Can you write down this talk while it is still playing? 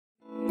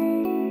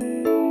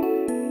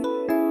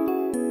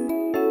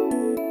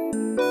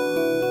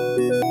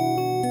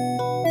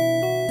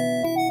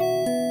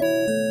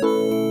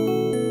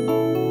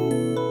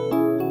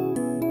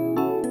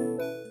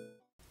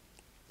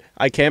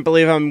I can't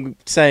believe I'm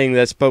saying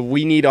this, but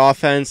we need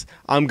offense.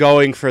 I'm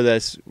going for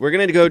this. We're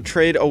going to go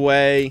trade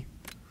away.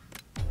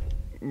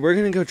 We're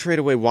going to go trade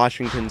away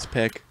Washington's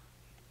pick.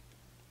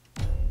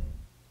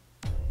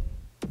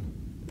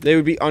 They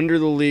would be under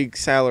the league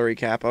salary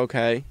cap.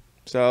 Okay.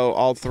 So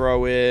I'll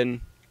throw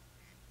in.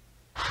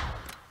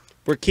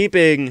 We're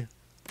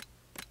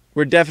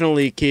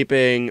definitely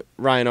keeping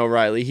Ryan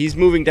O'Reilly. He's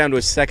moving down to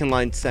a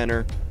second-line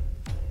center,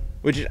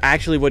 which is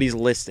actually what he's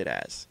listed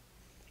as.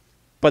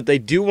 But they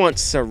do want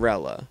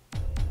Sorella.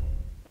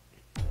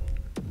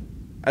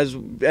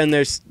 And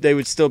they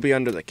would still be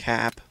under the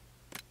cap.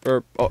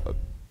 Or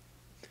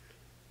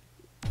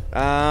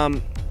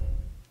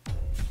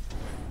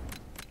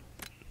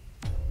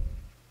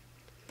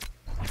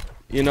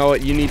you know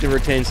what? You need to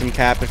retain some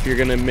cap if you're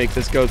going to make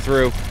this go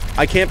through.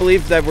 I can't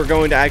believe that we're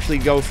going to actually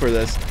go for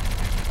this.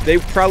 They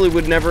probably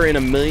would never in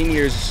a million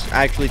years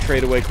actually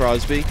trade away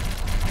Crosby.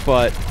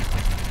 But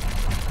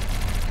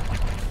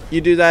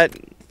you do that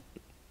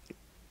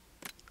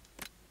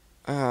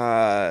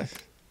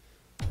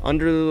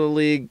under the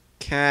league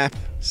cap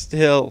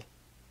still.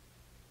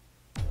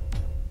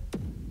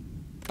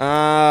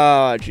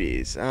 Oh,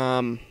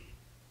 jeez.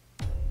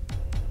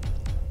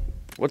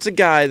 What's a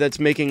guy that's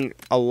making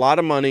a lot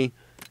of money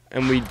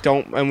and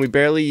we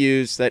barely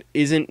use that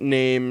isn't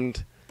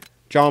named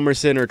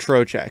Hjalmarsson or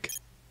Trocheck?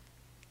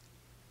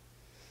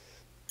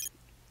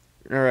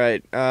 All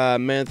right,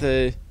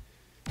 Mantha,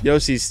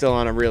 Yossi's still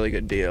on a really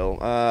good deal.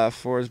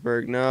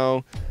 Forsberg,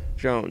 no.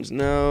 Jones,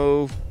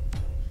 no.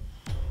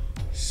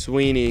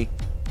 Sweeney,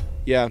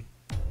 yeah.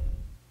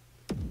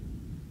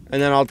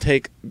 And then I'll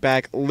take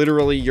back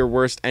literally your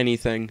worst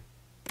anything.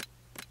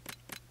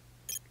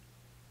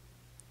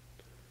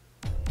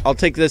 I'll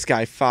take this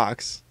guy,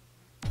 Fox.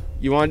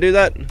 You want to do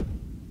that?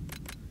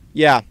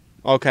 Yeah,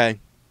 okay.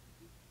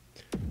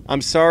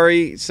 I'm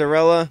sorry,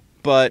 Sorella,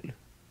 but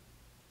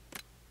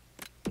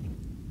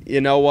you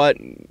know what?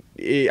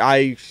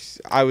 I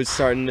was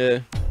starting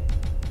to...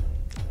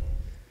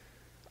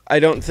 I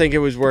don't think it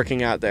was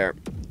working out there.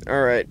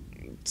 All right.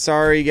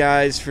 Sorry,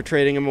 guys, for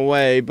trading him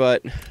away,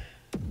 but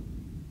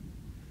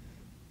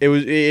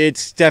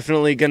it's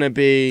definitely going to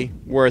be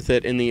worth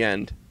it in the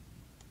end.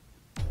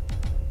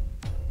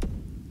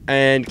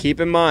 And keep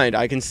in mind,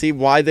 I can see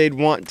why they'd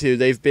want to.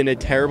 They've been a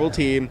terrible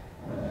team,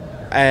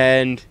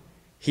 and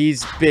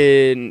he's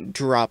been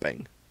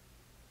dropping.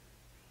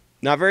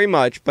 Not very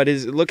much, but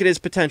look at his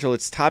potential.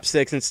 It's top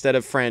 6 instead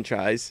of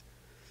franchise.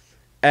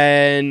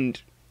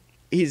 And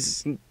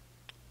he's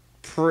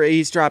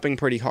dropping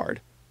pretty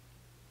hard.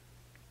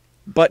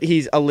 But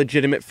he's a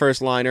legitimate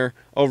first liner.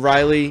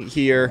 O'Reilly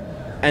here,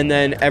 and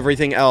then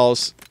everything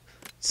else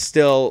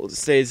still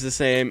stays the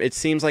same. It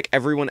seems like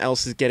everyone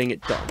else is getting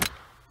it done.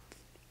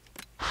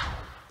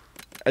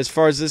 As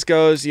far as this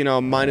goes, you know,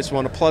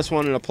 -1, a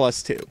 +1, and a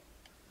 +2.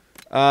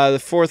 The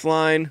fourth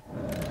line,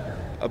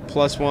 a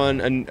 +1,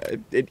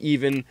 and it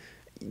even.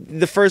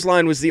 The first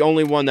line was the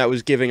only one that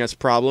was giving us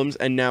problems,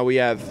 and now we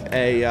have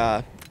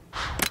a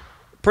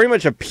pretty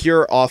much a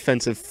pure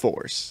offensive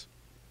force.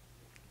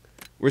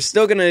 We're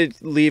still going to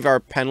leave our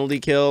penalty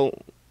kill.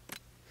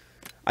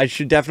 I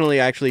should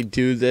definitely actually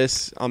do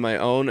this on my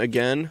own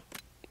again,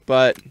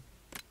 but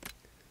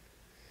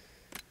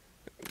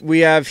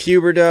we have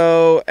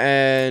Huberdeau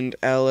and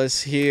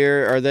Ellis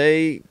here.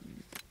 They're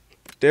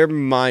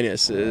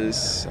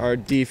minuses. Our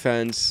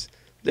defense,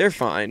 they're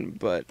fine,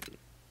 but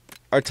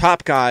our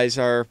top guys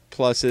are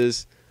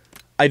pluses.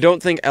 I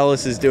don't think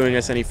Ellis is doing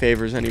us any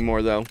favors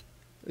anymore, though,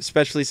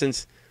 especially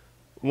since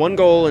 1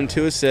 goal and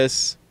 2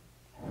 assists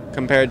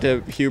compared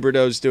to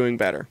Huberdeau's doing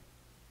better.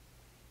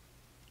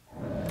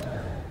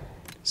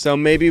 So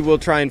maybe we'll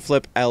try and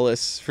flip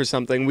Ellis for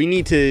something. We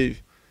need to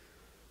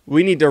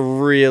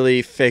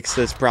really fix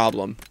this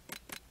problem.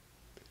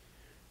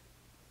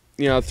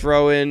 You know,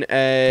 throw in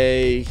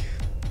a...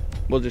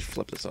 We'll just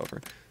flip this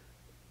over.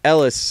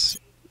 Ellis.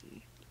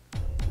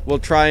 We'll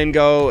try and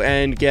go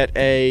and get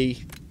a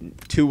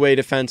two-way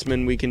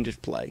defenseman we can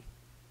just play.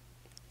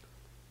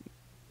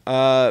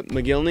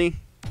 McGillney.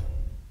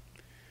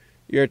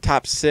 You're a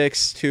top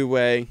 6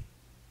 two-way.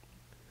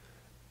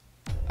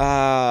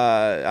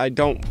 I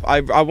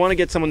want to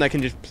get someone that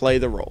can just play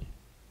the role.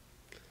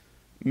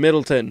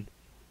 Middleton.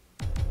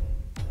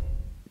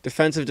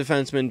 Defensive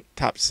defenseman,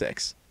 top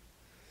 6.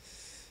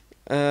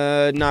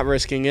 Not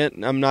risking it.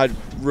 I'm not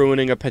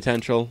ruining a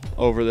potential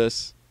over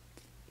this.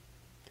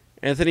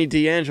 Anthony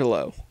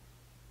D'Angelo.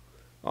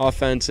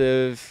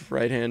 Offensive,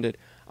 right-handed.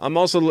 I'm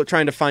also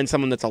trying to find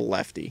someone that's a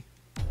lefty.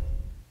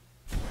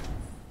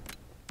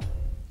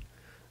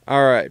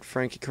 Alright,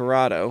 Frankie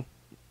Corrado.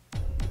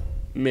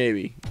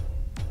 Maybe.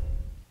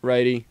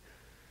 Righty.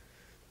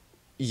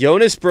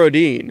 Jonas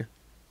Brodin.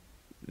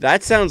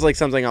 That sounds like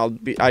something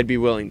I'd be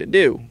willing to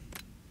do.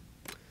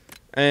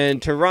 And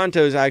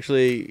Toronto's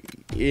actually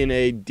in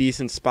a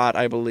decent spot,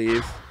 I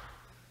believe.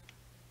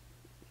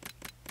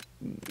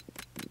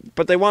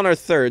 But they want our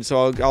third,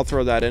 so I'll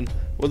throw that in.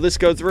 Will this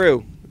go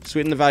through?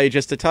 Sweeten the value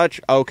just a touch?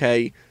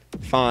 Okay,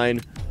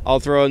 fine. I'll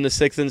throw in the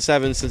 6th and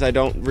 7th since I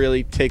don't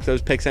really take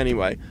those picks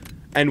anyway.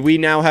 And we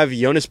now have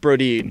Jonas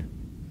Brodin.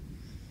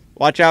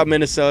 Watch out,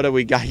 Minnesota.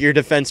 We got your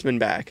defenseman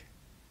back.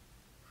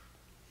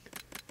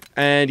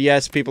 And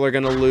yes, people are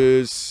going to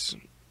lose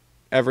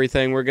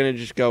everything. We're going to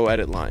just go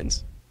edit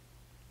lines.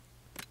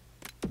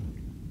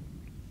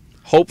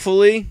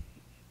 Hopefully,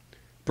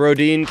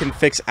 Brodin can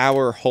fix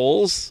our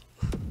holes.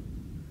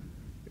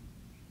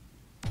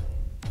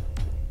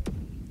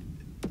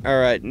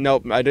 Alright,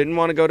 nope. I didn't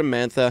want to go to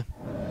Mantha.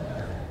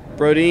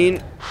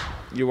 Brodin,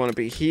 you want to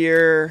be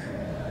here.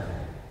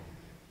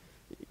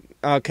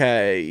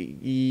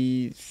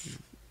 Okay.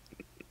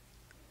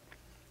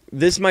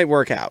 This might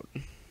work out.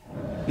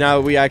 Now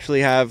we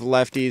actually have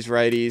lefties,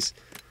 righties.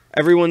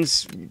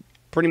 Everyone's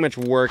pretty much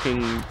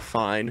working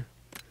fine.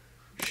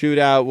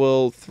 Shootout,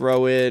 we'll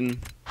throw in...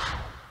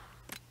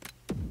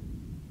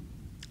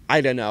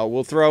 I don't know.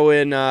 We'll throw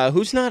in...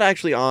 who's not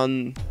actually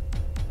on...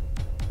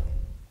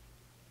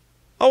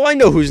 Oh, I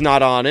know who's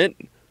not on it.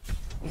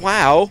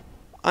 Wow.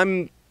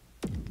 I'm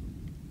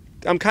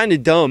kind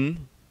of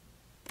dumb.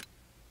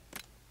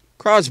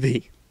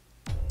 Crosby.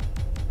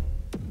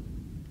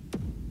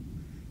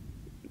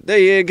 There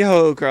you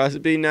go,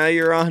 Crosby. Now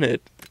you're on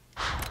it.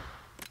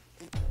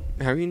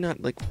 How are you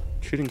not, like,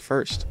 shooting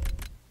first?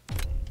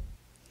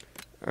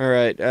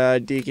 Alright,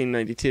 Deacon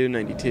 92,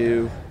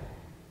 92.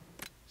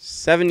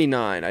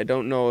 79. I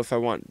don't know if I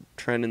want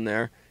Trent in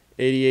there.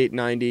 88,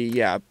 90.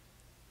 Yeah.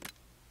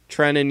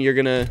 Trennan,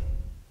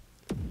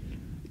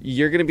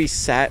 you're gonna be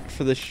sat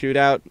for the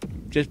shootout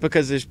just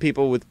because there's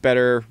people with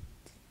better...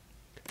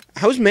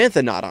 How's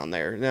Mantha not on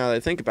there? Now that I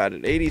think about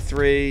it.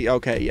 83.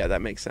 Okay, yeah,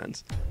 that makes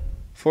sense.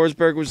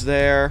 Forsberg was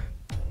there.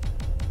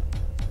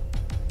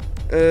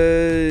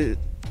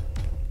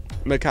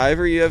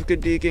 McIver, you have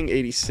good deking.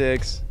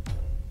 86.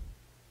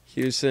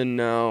 Houston,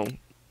 no.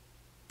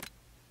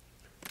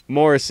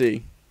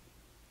 Morrissey.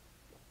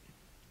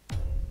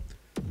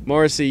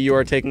 Morrissey, you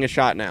are taking a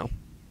shot now.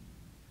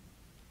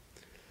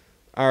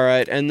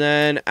 Alright, and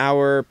then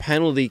our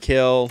penalty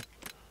kill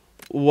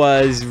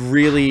was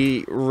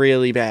really,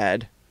 really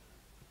bad.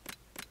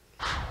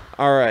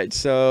 Alright,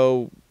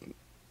 so...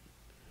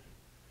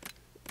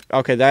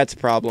 Okay, that's a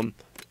problem.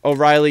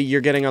 O'Reilly,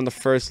 you're getting on the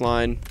first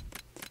line.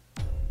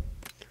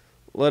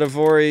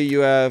 Ledavori, you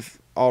have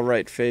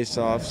alright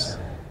face-offs.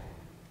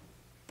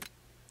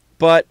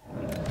 But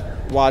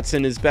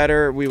Watson is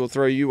better. We will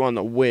throw you on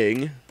the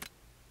wing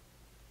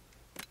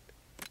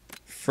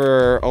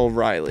for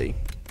O'Reilly.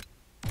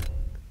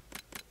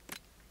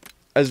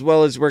 As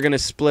well as we're going to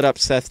split up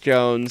Seth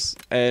Jones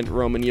and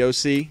Roman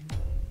Josi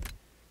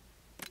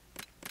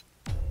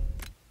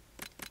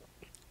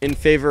in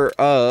favor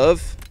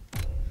of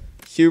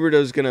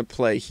Huberto's going to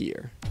play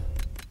here.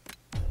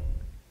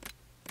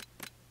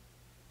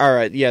 All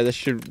right, yeah, this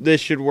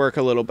should work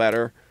a little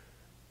better.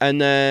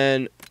 And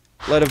then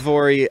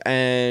Ledavori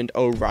and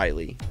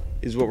O'Reilly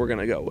is what we're going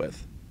to go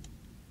with.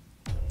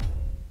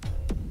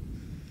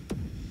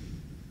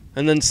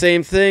 And then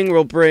same thing,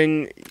 we'll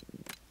bring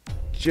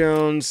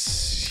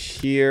Jones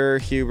here,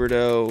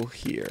 Huberto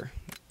here.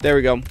 There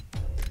we go.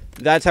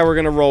 That's how we're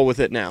going to roll with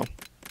it now.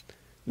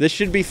 This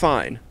should be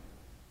fine.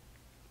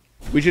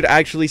 We should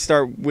actually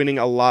start winning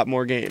a lot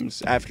more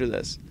games after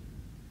this.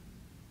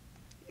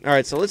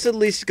 Alright, so let's at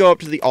least go up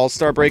to the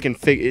All-Star break and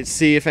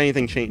see if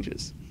anything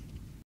changes.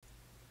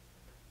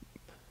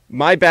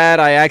 My bad,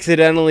 I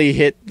accidentally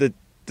hit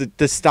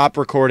the stop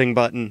recording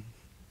button.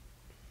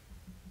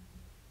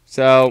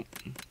 So,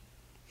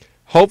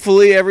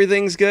 hopefully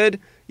everything's good.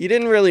 You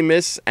didn't really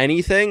miss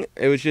anything.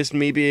 It was just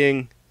me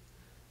being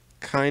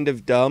kind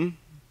of dumb.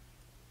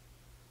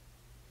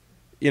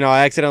 You know,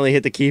 I accidentally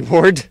hit the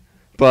keyboard.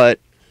 But,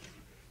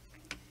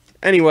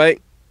 anyway,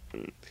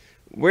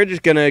 we're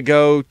just going to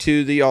go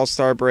to the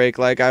All-Star break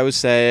like I was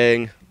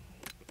saying.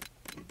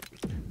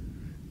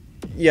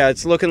 Yeah,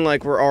 it's looking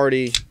like we're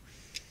already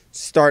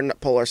starting to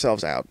pull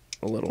ourselves out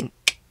a little.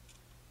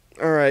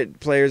 All right,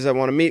 players that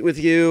want to meet with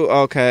you.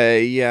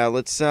 Okay, yeah,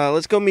 let's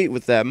go meet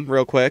with them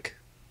real quick.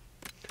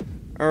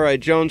 All right,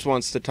 Jones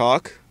wants to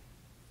talk.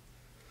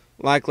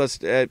 Like,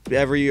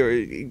 every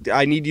year,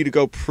 I need you to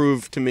go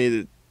prove to me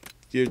that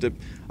you're the...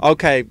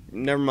 Okay,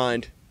 never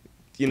mind.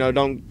 You know,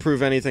 don't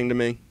prove anything to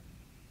me.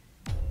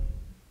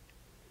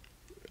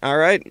 All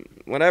right,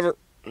 whatever.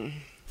 All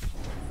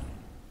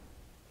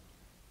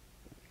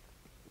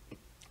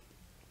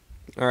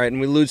right,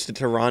 and we lose to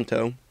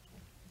Toronto.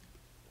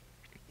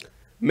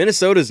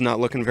 Minnesota's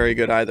not looking very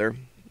good either.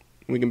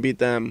 We can beat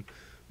them.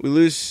 We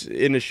lose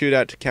in a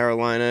shootout to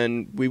Carolina,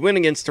 and we win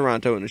against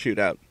Toronto in a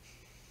shootout.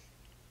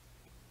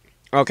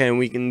 Okay, and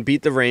we can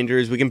beat the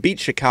Rangers. We can beat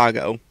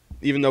Chicago,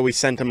 even though we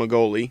sent them a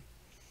goalie.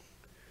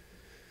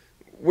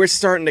 We're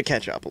starting to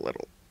catch up a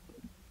little.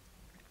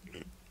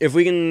 If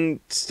we can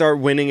start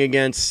winning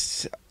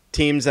against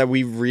teams that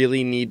we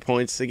really need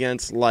points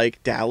against,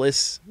 like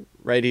Dallas,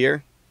 right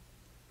here.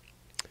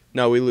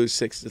 No, we lose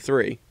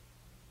 6-3.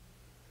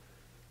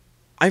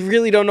 I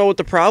really don't know what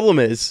the problem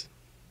is.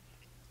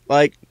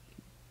 Like,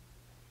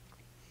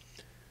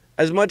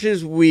 as much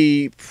as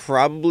we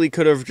probably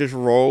could have just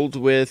rolled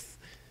with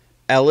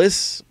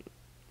Ellis,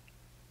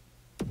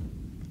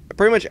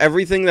 pretty much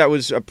everything that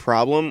was a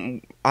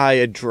problem, I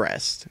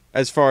addressed.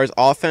 As far as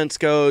offense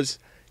goes,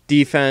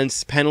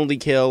 defense, penalty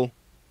kill.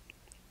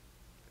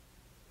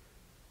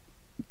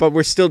 But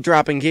we're still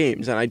dropping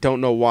games, and I don't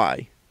know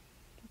why.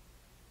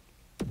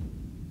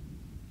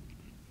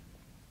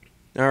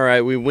 All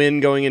right, we win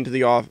going into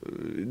the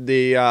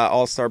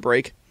All-Star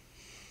break.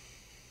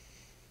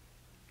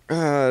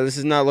 This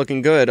is not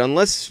looking good,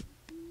 unless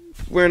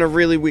we're in a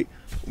really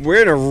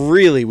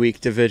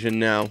weak division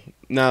now.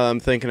 Now that I'm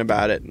thinking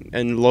about it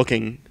and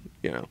looking,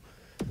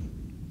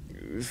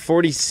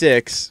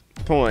 46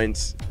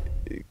 points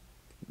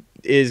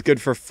is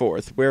good for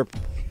 4th.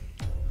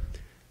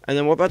 And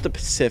then what about the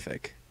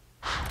Pacific?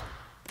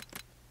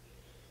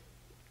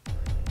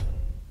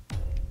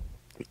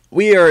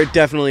 We are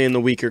definitely in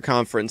the weaker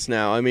conference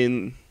now. I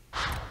mean,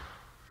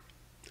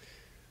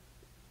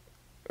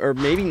 or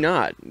maybe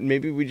not.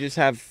 Maybe we just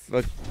have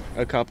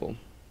a couple.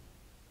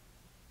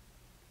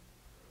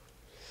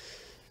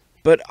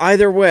 But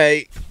either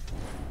way,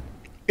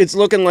 it's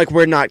looking like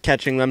we're not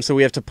catching them, so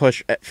we have to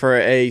push for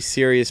a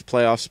serious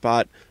playoff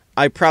spot.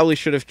 I probably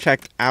should have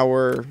checked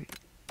our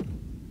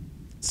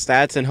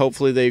stats, and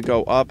hopefully they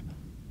go up.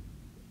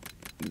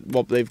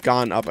 Well, they've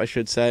gone up, I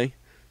should say.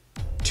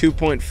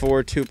 2.4,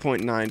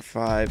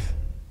 2.95.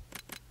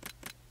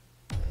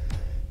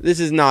 This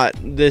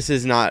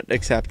is not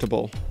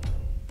acceptable.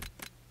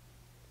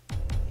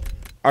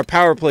 Our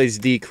power play's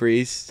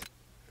decreased.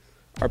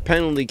 Our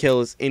penalty kill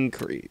is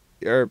increased,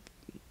 or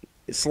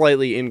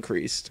slightly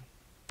increased.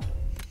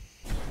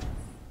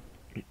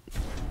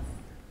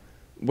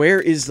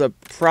 Where is the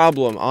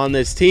problem on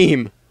this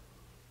team?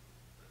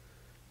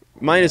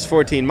 Minus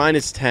 14,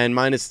 minus 10,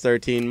 minus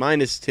 13,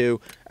 minus 2.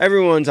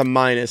 Everyone's a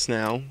minus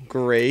now.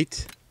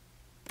 Great.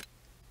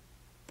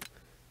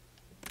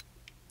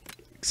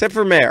 Except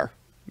for Mare.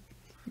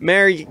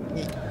 Mare,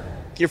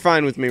 you're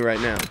fine with me right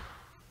now.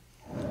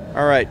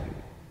 Alright.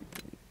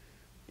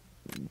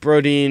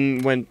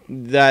 Brodeen went...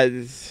 that...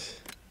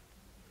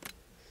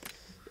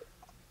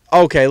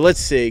 Okay, let's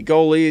see.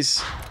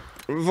 Goalies.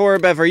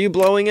 Vorobyev, are you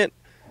blowing it?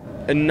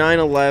 A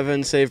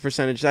 9/11 save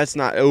percentage. That's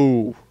not...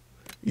 Ooh.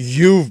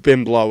 You've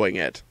been blowing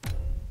it.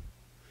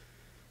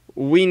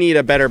 We need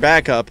a better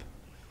backup.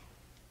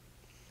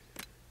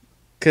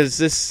 Because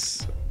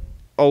this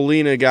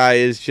Olina guy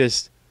is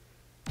just...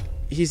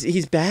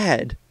 He's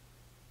bad.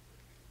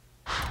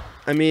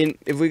 I mean,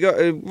 if we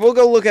go... We'll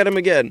go look at him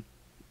again.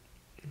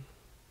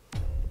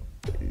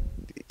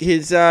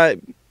 His, yeah,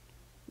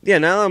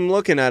 now that I'm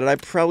looking at it, I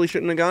probably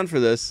shouldn't have gone for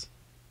this.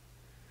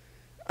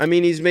 I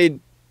mean, he's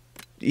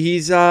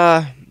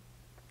got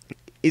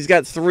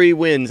 3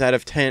 wins out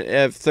of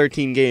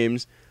 13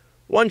 games,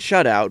 1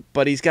 shutout,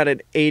 but he's got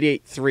an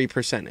 883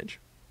 percentage,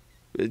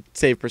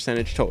 save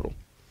percentage total.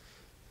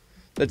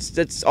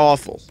 That's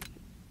awful.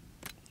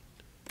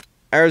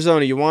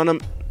 Arizona, you want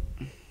him?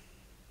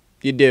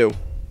 You do.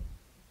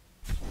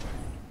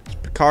 Is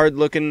Picard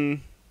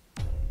looking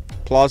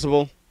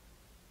plausible?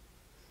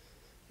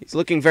 He's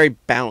looking very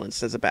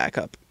balanced as a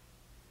backup.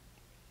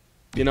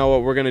 You know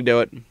what? We're gonna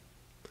do it.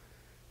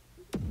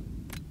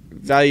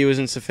 Value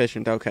isn't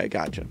sufficient. Okay,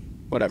 gotcha.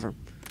 Whatever.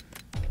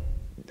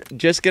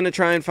 Just gonna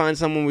try and find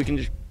someone we can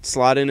just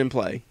slot in and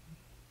play.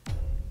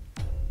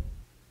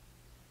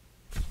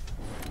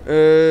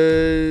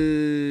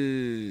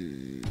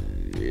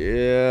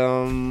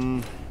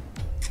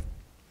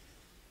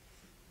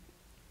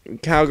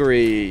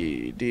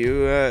 Calgary. Do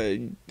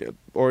you,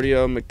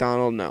 Ordio,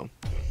 McDonald? No.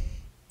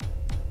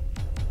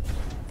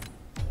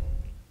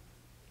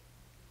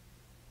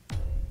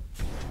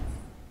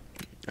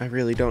 I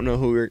really don't know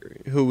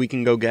who we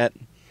can go get.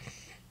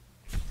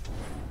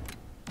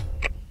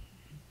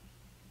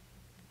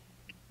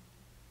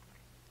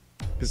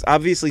 Because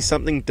obviously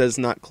something does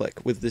not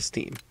click with this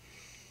team.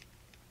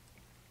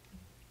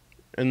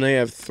 And they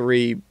have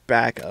 3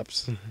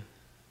 backups.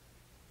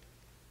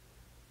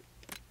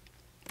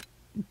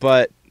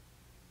 But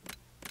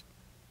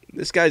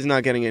this guy's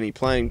not getting any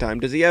playing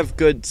time. Does he have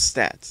good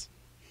stats?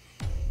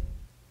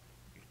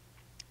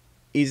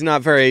 He's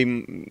not very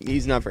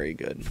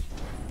good.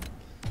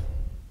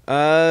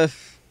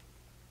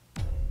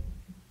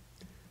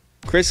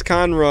 Chris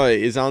Conroy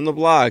is on the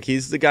block.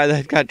 He's the guy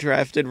that got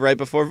drafted right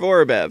before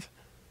Vorobyev.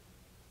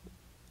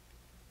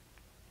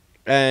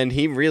 And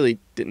he really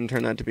didn't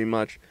turn out to be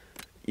much.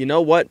 You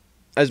know what?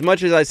 As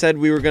much as I said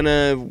we were going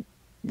to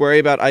worry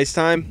about ice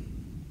time.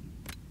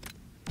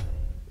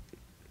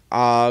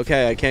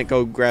 Okay, I can't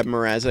go grab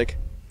Mrazek.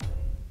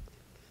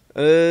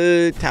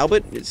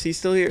 Talbot? Is he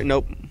still here?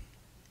 Nope.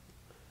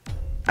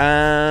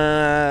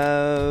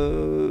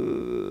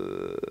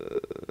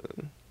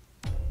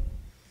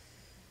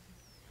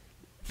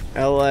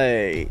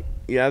 LA.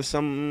 You have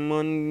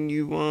someone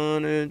you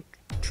want to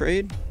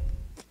trade?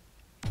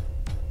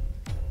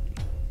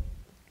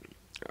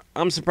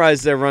 I'm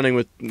surprised they're running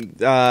with...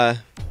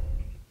 actually,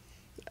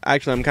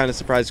 I'm kind of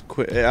surprised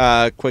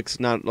Quick's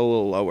not a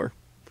little lower.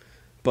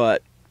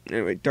 But,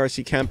 anyway,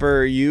 Darcy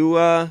Kemper,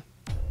 you're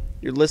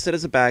listed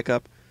as a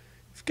backup.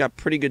 You've got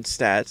pretty good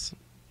stats.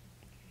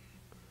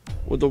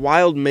 Would the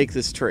Wild make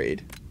this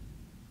trade?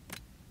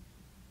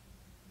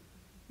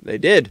 They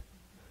did.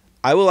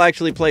 I will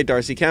actually play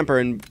Darcy Kemper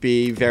and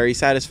be very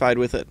satisfied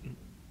with it.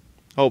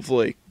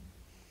 Hopefully.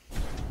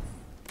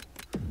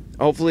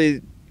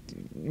 Hopefully,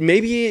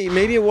 maybe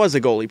it was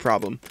a goalie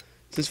problem.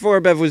 Since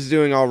Vorobyev was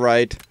doing all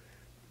right,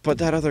 but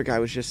that other guy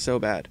was just so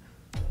bad.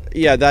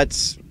 Yeah,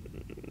 that's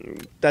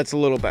a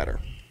little better.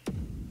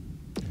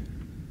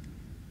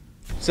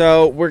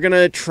 So, we're going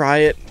to try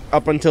it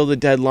up until the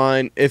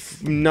deadline.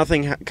 If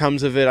nothing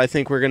comes of it, I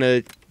think we're going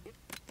to...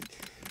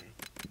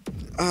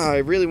 I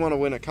really want to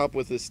win a cup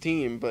with this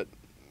team, but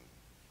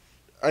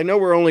I know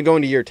we're only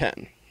going to year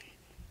 10.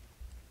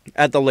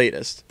 At the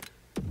latest.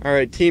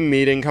 Alright, team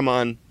meeting, come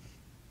on.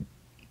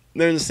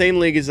 They're in the same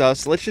league as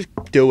us. Let's just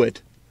do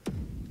it.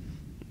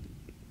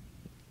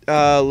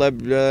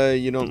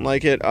 You don't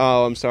like it?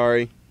 Oh, I'm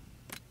sorry.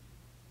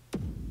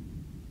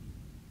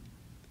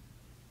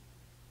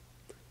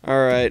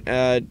 Alright,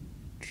 that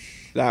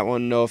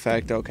one, no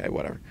effect. Okay,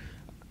 whatever.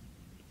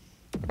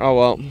 Oh,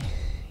 well.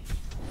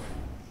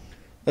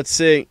 Let's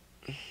see.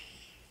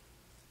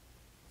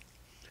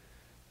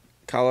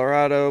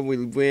 Colorado,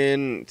 we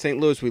win. St.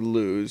 Louis, we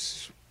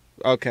lose.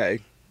 Okay.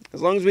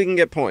 As long as we can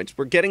get points.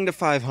 We're getting to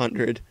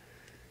 500.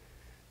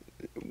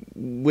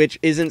 Which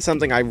isn't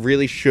something I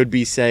really should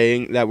be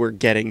saying that we're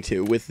getting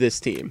to with this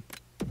team.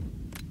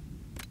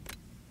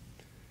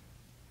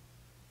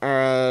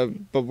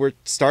 But we're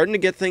starting to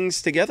get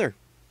things together.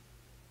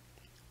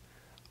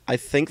 I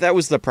think that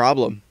was the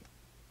problem.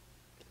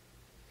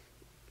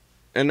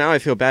 And now I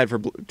feel bad for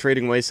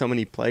trading away so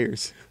many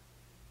players.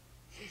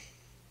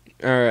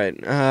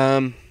 Alright,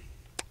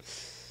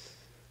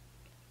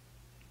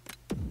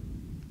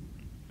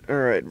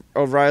 Alright,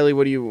 O'Reilly,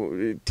 what do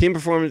you... Team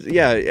performance...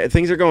 Yeah,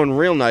 things are going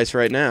real nice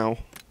right now.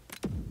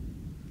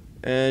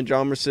 And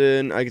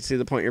Jomerson, I can see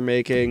the point you're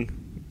making.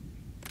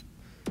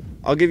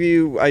 I'll give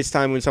you ice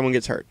time when someone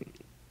gets hurt.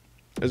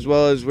 As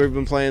well as we've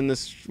been playing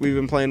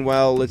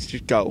well, let's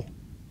just go.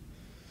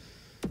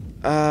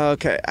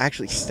 Okay,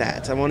 actually,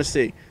 stats, I want to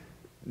see.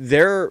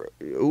 We're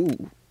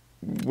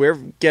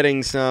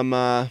getting some,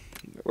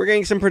 we're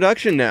getting some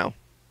production now.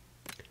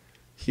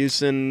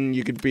 Houston,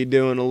 you could be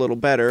doing a little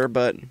better,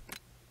 but...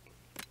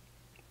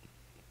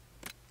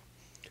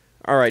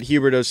 Alright,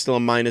 Huberto's still a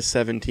minus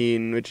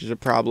 17, which is a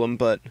problem,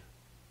 but...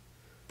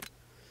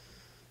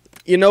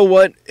 You know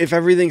what? If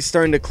everything's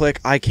starting to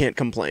click, I can't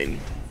complain.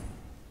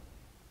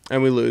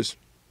 And we lose.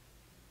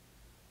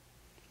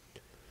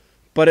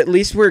 But at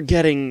least we're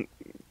getting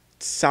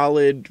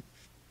solid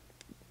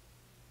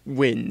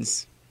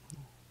wins.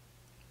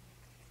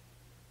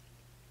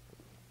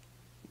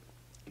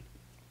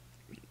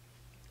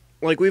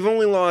 Like, we've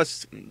only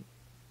lost...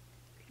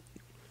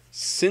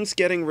 Since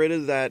getting rid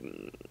of that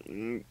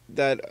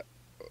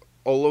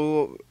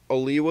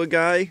Oliwa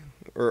guy,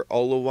 or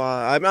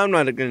Olawa, I'm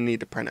not going to need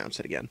to pronounce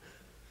it again.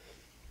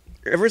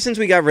 Ever since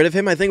we got rid of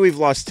him, I think we've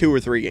lost 2 or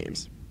 3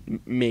 games.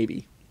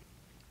 Maybe.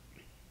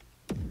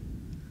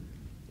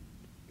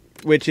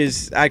 Which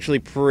is actually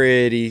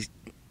pretty...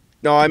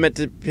 No, I meant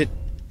to hit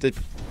the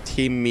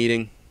team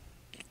meeting.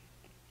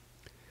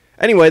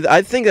 Anyway,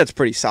 I think that's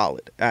pretty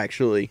solid,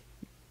 actually.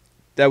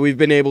 That we've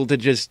been able to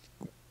just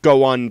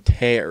go on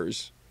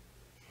tears.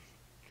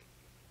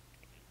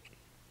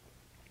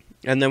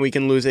 And then we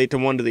can lose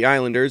 8-1 to the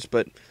Islanders,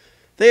 but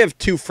they have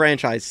 2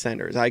 franchise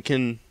centers. I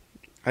can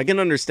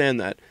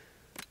understand that.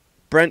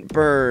 Brent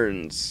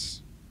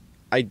Burns.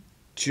 I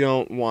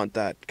don't want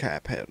that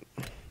cap hit.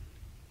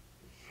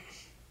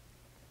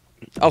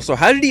 Also,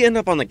 how did he end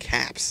up on the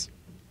Caps?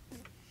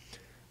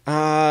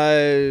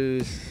 Where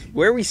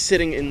are we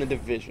sitting in the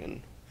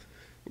division?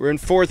 We're in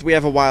 4th. We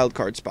have a wild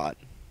card spot.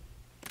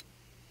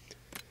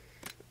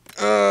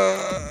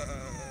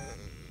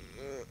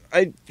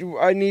 I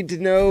need to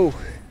know.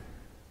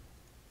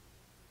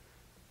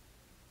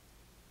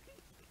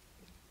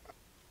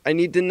 I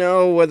need to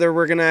know whether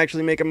we're going to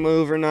actually make a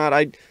move or not.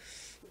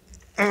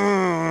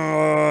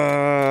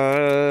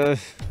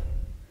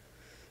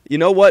 You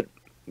know what?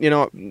 You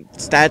know,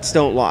 stats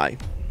don't lie.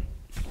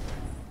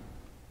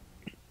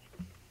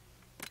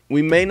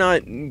 We may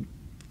not...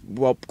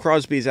 Well,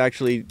 Crosby's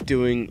actually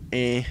doing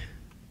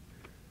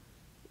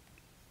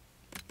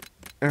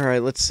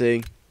Alright, let's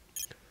see.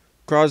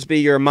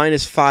 Crosby, you're a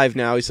 -5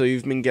 now, so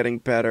you've been getting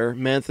better.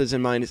 Mantha's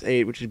in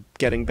 -8, which is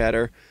getting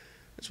better.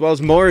 As well as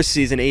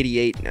Morrissey's in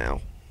 88 now.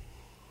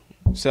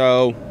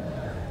 So,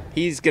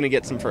 he's going to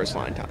get some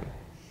first-line time.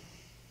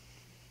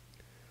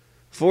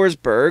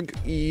 Forsberg,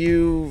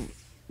 you've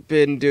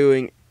been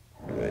doing...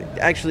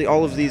 Actually,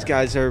 all of these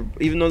guys are...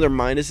 Even though they're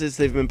minuses,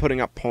 they've been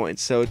putting up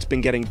points, so it's been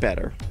getting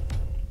better.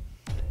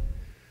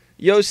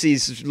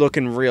 Yossi's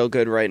looking real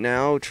good right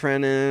now.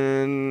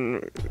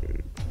 Trennan...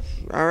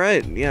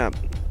 Alright, yeah.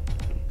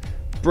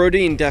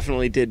 Brodin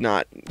definitely did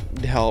not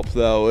help,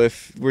 though,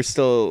 if we're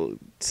still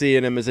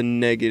seeing him as a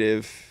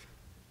negative.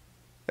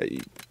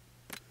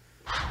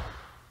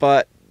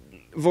 But,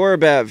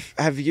 Vorobyev,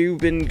 have you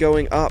been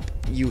going up?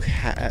 You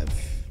have.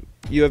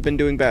 You have been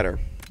doing better.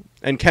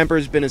 And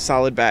Kemper's been a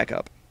solid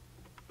backup.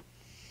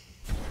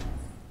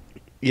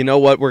 You know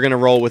what? We're going to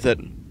roll with it.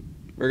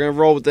 We're going to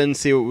roll with it and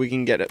see what we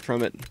can get it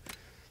from it.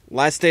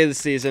 Last day of the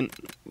season.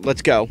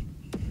 Let's go.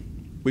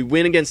 We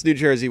win against New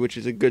Jersey, which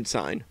is a good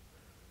sign.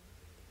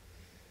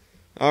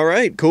 All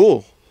right,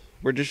 cool.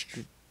 We're just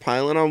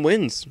piling on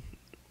wins.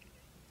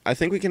 I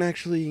think we can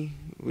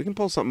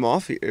pull something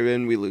off here,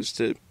 and we lose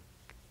to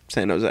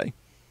San Jose.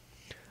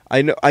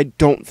 I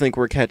don't think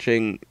we're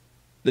catching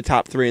the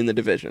top 3 in the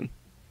division.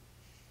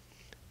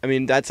 I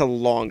mean, that's a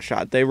long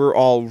shot. They were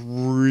all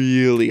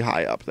really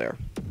high up there.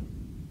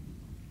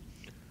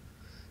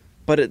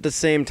 But at the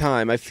same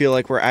time, I feel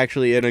like we're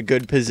actually in a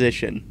good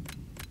position.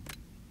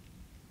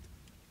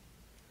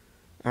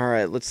 All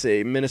right, let's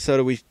see.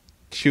 Minnesota, we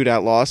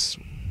shootout loss.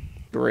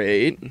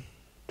 Great.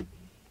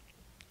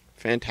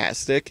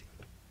 Fantastic.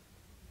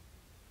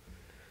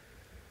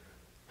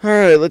 All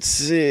right, let's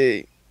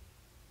see.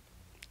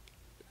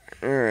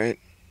 All right.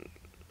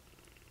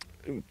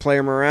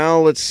 Player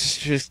morale, let's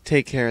just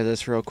take care of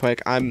this real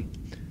quick. I'm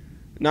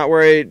not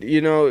worried,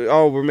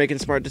 oh, we're making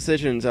smart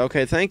decisions.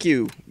 Okay, thank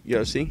you,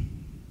 Yossi.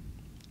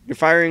 You're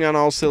firing on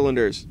all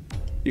cylinders.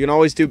 You can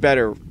always do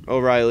better,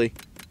 O'Reilly.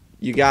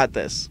 You got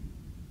this.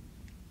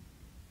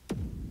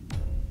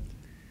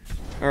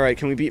 All right,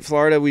 can we beat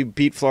Florida? We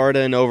beat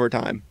Florida in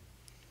overtime.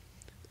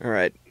 All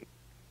right.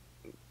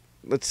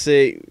 Let's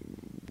see.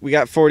 We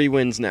got 40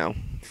 wins now.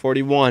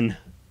 41.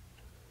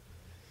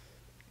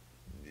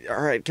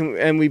 All right,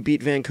 and we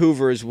beat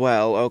Vancouver as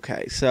well.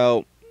 Okay,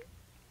 so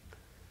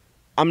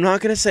I'm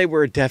not going to say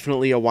we're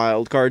definitely a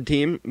wild card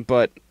team,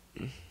 but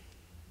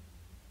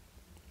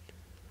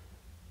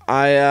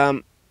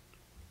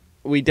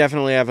we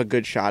definitely have a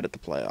good shot at the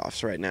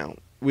playoffs right now.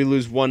 We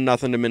lose 1-0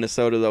 to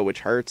Minnesota, though, which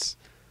hurts.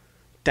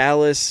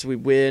 Dallas, we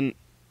win.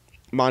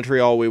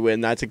 Montreal, we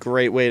win. That's a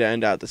great way to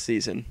end out the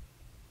season.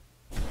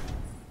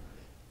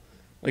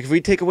 Like, if we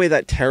take away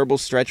that terrible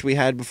stretch we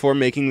had before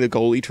making the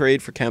goalie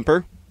trade for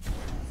Kemper.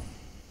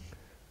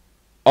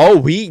 Oh,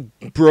 we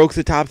broke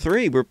the top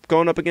 3. We're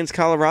going up against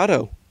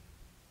Colorado.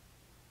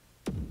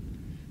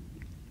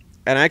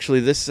 And actually,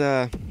 this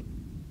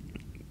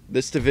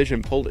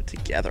division pulled it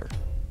together.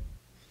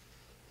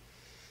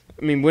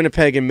 I mean,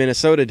 Winnipeg and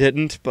Minnesota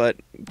didn't, but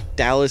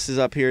Dallas is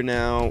up here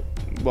now.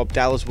 Well,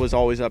 Dallas was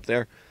always up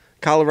there.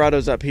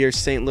 Colorado's up here.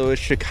 St. Louis,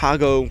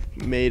 Chicago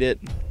made it.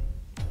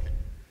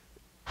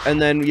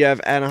 And then you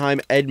have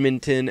Anaheim,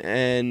 Edmonton,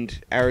 and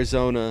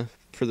Arizona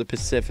for the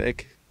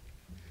Pacific.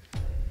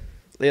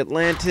 The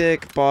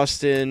Atlantic,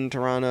 Boston,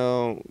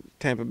 Toronto,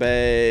 Tampa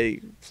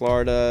Bay,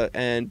 Florida,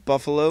 and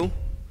Buffalo.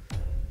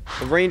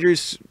 The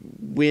Rangers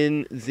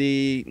win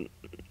the...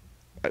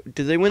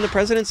 Did they win the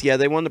Presidents? Yeah,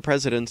 they won the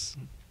Presidents.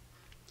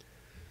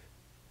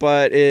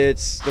 But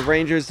it's the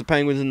Rangers, the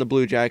Penguins, and the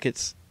Blue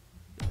Jackets.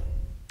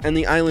 And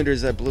the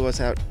Islanders that blew us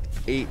out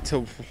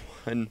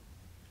 8-1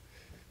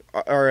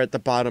 are at the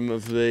bottom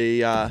of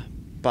the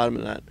bottom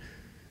of that.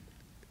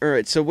 All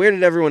right, so where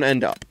did everyone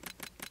end up?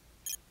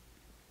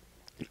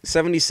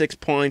 76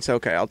 points.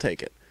 Okay, I'll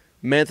take it.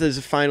 Mantha's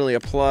finally a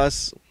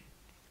plus.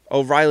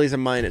 O'Reilly's a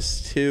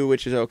 -2,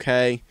 which is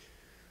okay.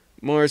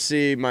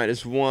 Morrissey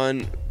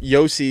 -1.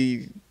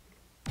 Yossi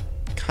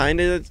kind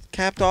of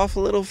capped off a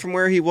little from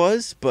where he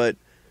was, but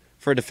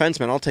for a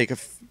defenseman, I'll take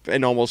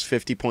an almost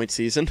 50-point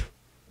season.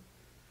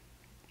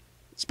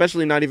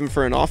 Especially not even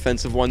for an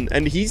offensive one.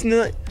 And he's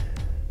not,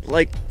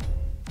 like,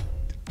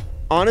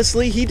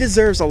 honestly, he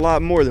deserves a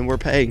lot more than we're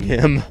paying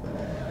him.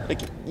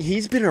 Like,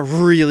 he's been a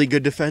really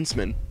good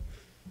defenseman.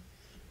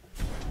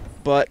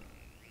 But,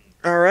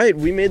 alright,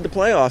 we made the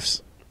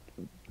playoffs.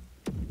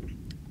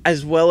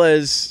 As well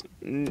as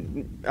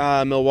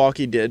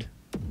Milwaukee did.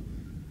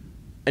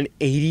 An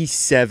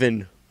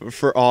 87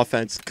 for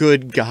offense.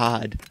 Good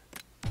God.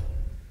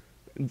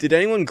 Did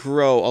anyone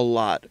grow a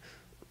lot?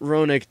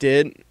 Roenick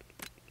did.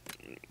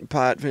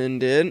 Potvin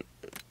did.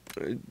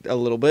 A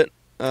little bit.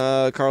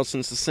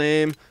 Carlson's the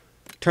same.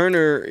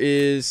 Turner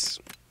is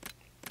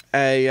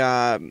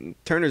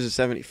Turner's a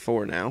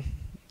 74 now,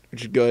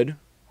 which is good.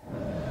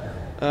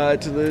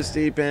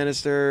 Toulouse,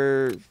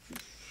 Bannister.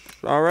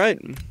 All right,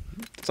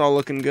 it's all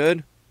looking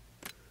good.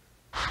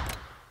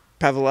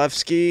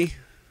 Pavelski.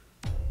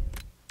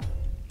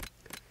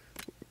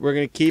 We're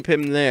gonna keep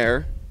him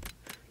there,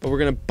 but we're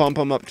gonna bump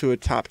him up to a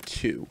top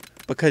 2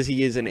 because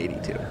he is an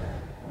 82.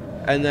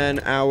 And then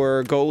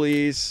our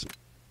goalies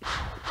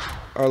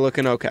are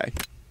looking okay.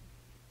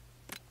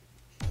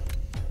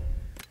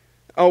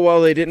 Oh,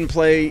 well, they didn't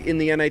play in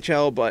the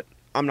NHL, but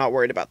I'm not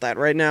worried about that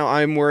right now.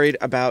 I'm worried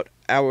about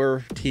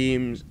our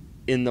teams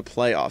in the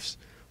playoffs.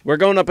 We're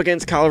going up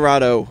against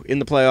Colorado in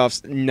the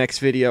playoffs next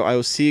video. I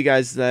will see you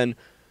guys then.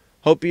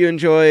 Hope you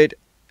enjoyed,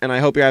 and I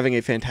hope you're having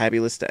a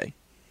fantabulous day.